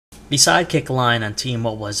The Sidekick line on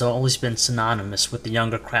T-Mobile has always been synonymous with the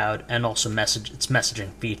younger crowd and also its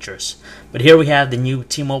messaging features. But here we have the new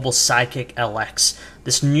T-Mobile Sidekick LX.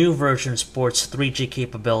 This new version sports 3G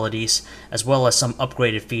capabilities as well as some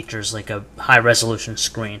upgraded features like a high-resolution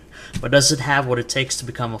screen. But does it have what it takes to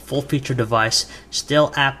become a full-featured device,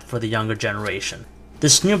 still apt for the younger generation?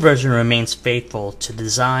 This new version remains faithful to the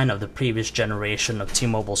design of the previous generation of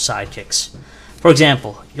T-Mobile Sidekicks. For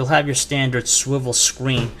example, you'll have your standard swivel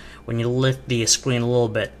screen. When you lift the screen a little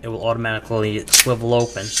bit, it will automatically swivel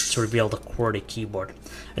open to reveal the QWERTY keyboard.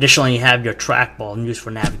 Additionally, you have your trackball used for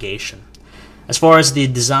navigation. As far as the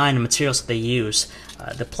design and materials that they use,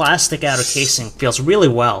 the plastic outer casing feels really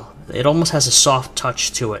well. It almost has a soft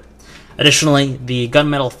touch to it. Additionally, the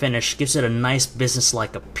gunmetal finish gives it a nice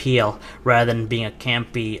business-like appeal rather than being a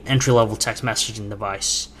campy entry-level text messaging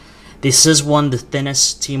device. This is one of the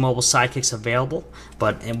thinnest T-Mobile Sidekicks available,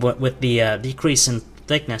 but with the decrease in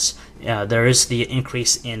thickness, there is the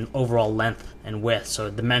increase in overall length and width, so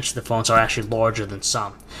the dimensions of the phones are actually larger than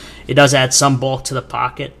some. It does add some bulk to the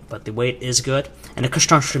pocket, but the weight is good, and the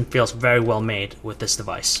construction feels very well made with this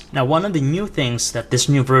device. Now, one of the new things that this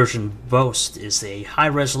new version boasts is a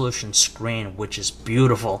high-resolution screen, which is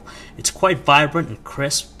beautiful. It's quite vibrant and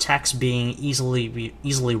crisp, text being easily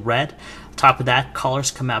read. On top of that,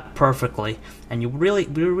 colors come out perfectly, and we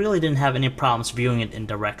really didn't have any problems viewing it in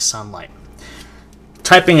direct sunlight.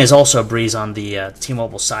 Typing is also a breeze on the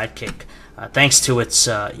T-Mobile Sidekick. Thanks to its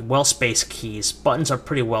well-spaced keys, buttons are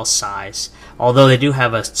pretty well sized, although they do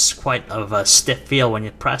have quite of a stiff feel when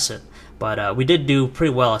you press it, but we did do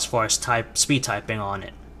pretty well as far as speed typing on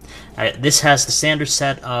it. This has the standard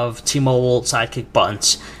set of T-Mobile Sidekick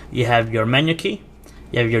buttons. You have your menu key,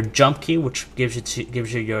 you have your jump key, which gives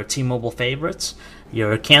you your T-Mobile favorites,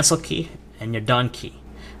 your cancel key, and your done key.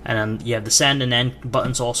 And then you have the send and end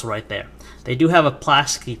buttons also right there. They do have a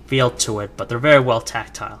plasticky feel to it, but they're very well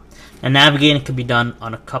tactile. And navigating can be done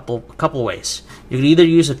on a couple ways. You could either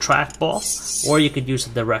use a trackball, or you could use a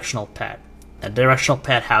directional pad. A directional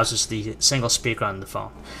pad houses the single speaker on the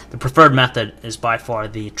phone. The preferred method is by far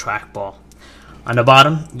the trackball. On the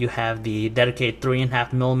bottom, you have the dedicated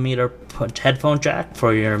 3.5mm headphone jack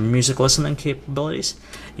for your music listening capabilities.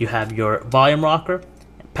 You have your volume rocker,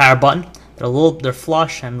 power button. They're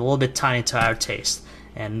flush and a little bit tiny to our taste,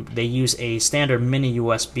 and they use a standard mini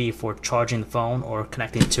USB for charging the phone or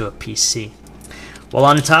connecting to a PC. While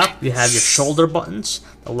on the top, you have your shoulder buttons.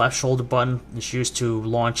 The left shoulder button is used to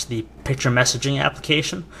launch the picture messaging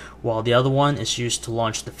application, while the other one is used to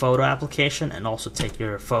launch the photo application and also take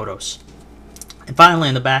your photos. And finally,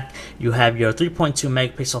 in the back, you have your 3.2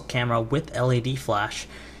 megapixel camera with LED flash.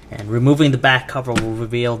 And removing the back cover will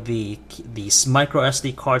reveal the micro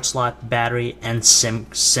SD card slot, battery, and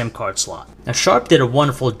SIM card slot. Now, Sharp did a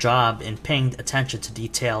wonderful job in paying attention to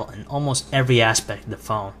detail in almost every aspect of the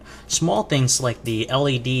phone. Small things like the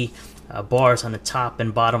LED bars on the top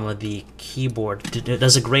and bottom of the keyboard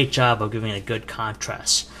does a great job of giving it a good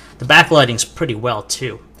contrast. The backlighting's pretty well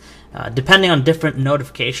too. Depending on different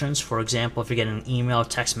notifications, for example, if you get an email or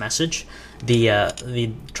text message, the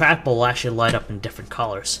trackball will actually light up in different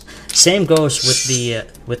colors. Same goes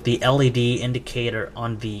with the LED indicator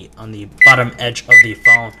on the bottom edge of the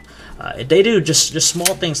phone. They do just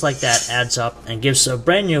small things like that adds up and gives a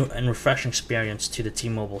brand new and refreshing experience to the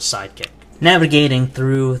T-Mobile Sidekick. Navigating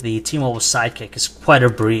through the T-Mobile Sidekick is quite a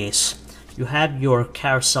breeze. You have your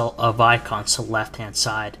carousel of icons to the left-hand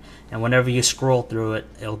side, and whenever you scroll through it,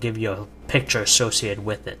 it'll give you a picture associated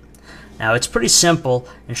with it. Now, it's pretty simple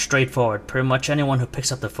and straightforward. Pretty much anyone who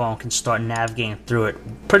picks up the phone can start navigating through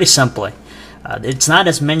it pretty simply. It's not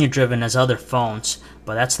as menu-driven as other phones,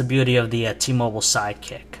 but that's the beauty of the T-Mobile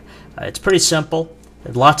Sidekick. It's pretty simple.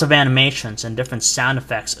 There's lots of animations and different sound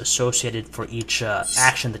effects associated for each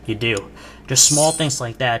action that you do. Just small things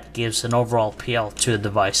like that gives an overall appeal to the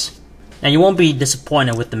device. Now, you won't be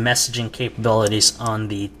disappointed with the messaging capabilities on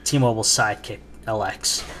the T-Mobile Sidekick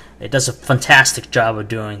LX. It does a fantastic job of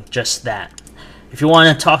doing just that. If you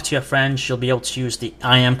want to talk to your friends, you'll be able to use the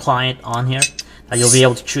IM client on here. You'll be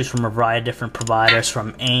able to choose from a variety of different providers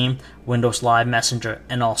from AIM, Windows Live Messenger,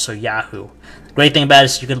 and also Yahoo. The great thing about it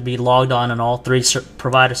is you can be logged on all three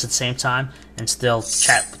providers at the same time and still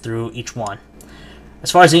chat through each one.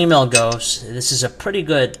 As far as email goes, this is a pretty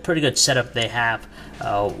good setup they have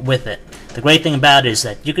with it. The great thing about it is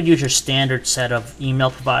that you could use your standard set of email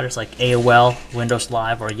providers like AOL, Windows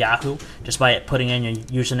Live, or Yahoo just by putting in your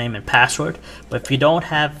username and password. But if you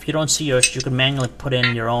don't see yours, you can manually put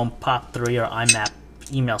in your own POP3 or IMAP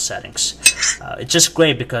email settings. It's just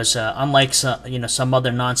great because unlike some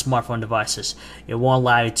other non-smartphone devices, it won't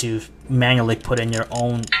allow you to manually put in your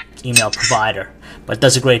own email provider, but it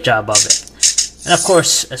does a great job of it. And of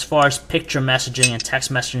course, as far as picture messaging and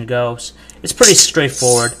text messaging goes, it's pretty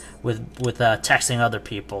straightforward with texting other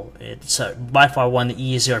people. It's by far one of the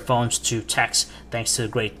easier phones to text thanks to the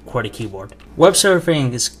great QWERTY keyboard. Web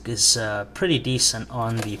surfing is pretty decent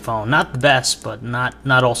on the phone. Not the best, but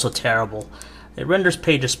not also terrible. It renders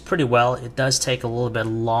pages pretty well. It does take a little bit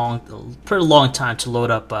pretty long time to load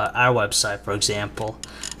up our website, for example.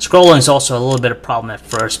 Scrolling is also a little bit of a problem at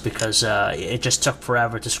first because it just took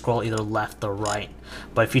forever to scroll either left or right.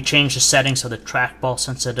 But if you change the settings of the trackball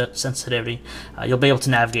sensitivity, you'll be able to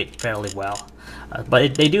navigate fairly well.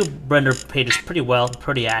 But they do render pages pretty well,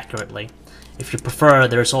 pretty accurately. If you prefer,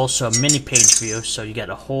 there's also a mini page view, so you get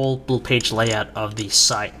a whole blue page layout of the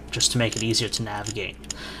site just to make it easier to navigate.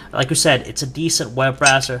 Like we said, it's a decent web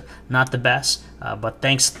browser, not the best, but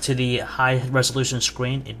thanks to the high resolution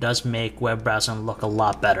screen, it does make web browsing look a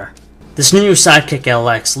lot better. This new Sidekick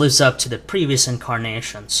LX lives up to the previous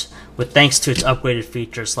incarnations, with thanks to its upgraded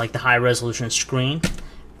features like the high resolution screen,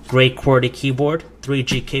 great QWERTY keyboard,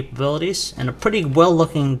 3G capabilities, and a pretty well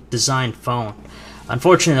looking designed phone.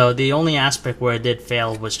 Unfortunately though, the only aspect where it did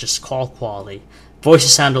fail was just call quality.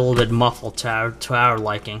 Voices sound a little bit muffled to our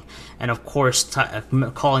liking, and of course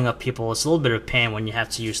calling up people is a little bit of a pain when you have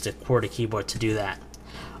to use the QWERTY keyboard to do that.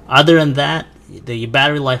 Other than that, the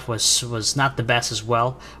battery life was not the best as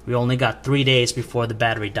well. We only got 3 days before the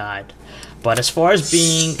battery died. But as far as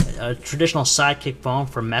being a traditional Sidekick phone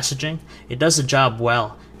for messaging, it does the job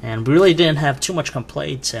well, and we really didn't have too much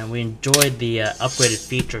complaints, and we enjoyed the upgraded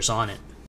features on it.